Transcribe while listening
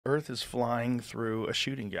Earth is flying through a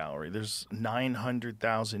shooting gallery. There's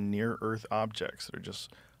 900,000 near-Earth objects that are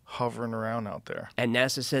just hovering around out there. And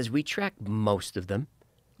NASA says we track most of them.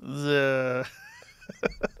 The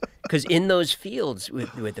Because in those fields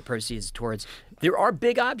with the Perseus towards, there are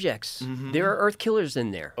big objects. There are Earth killers in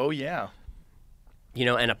there. Oh, yeah. You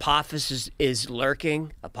know, and Apophis is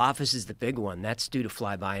lurking. Apophis is the big one. That's due to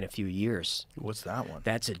fly by in a few years. What's that one?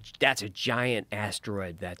 That's a giant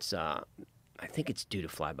asteroid that's, I think it's due to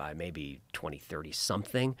fly by maybe 2030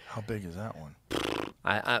 something. How big is that one?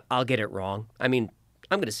 I'll get it wrong. I mean,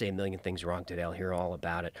 I'm going to say a million things wrong today. I'll hear all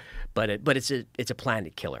about it. But it's a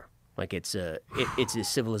planet killer. Like it's a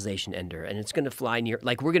civilization ender, and it's going to fly near.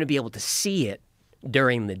 Like we're going to be able to see it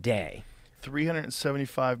during the day.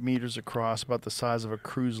 375 meters across, about the size of a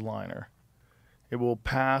cruise liner. It will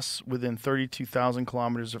pass within 32,000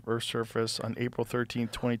 kilometers of Earth's surface on April 13,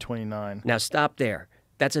 2029. Now stop there.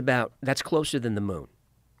 That's closer than the moon.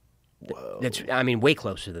 Whoa. Way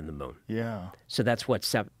closer than the moon. Yeah. So that's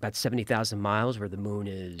about 70,000 miles, where the moon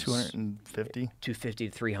is 250. 250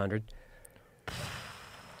 to 300.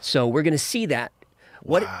 So we're going to see that.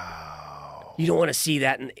 Wow. You don't want to see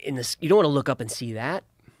that in this. You don't want to look up and see that.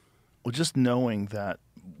 Well, just knowing that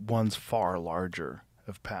ones far larger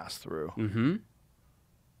have passed through. Mm-hmm.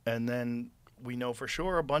 And then we know for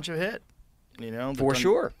sure a bunch have hit. You know, For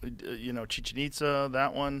sure. You know, Chichen Itza,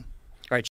 that one.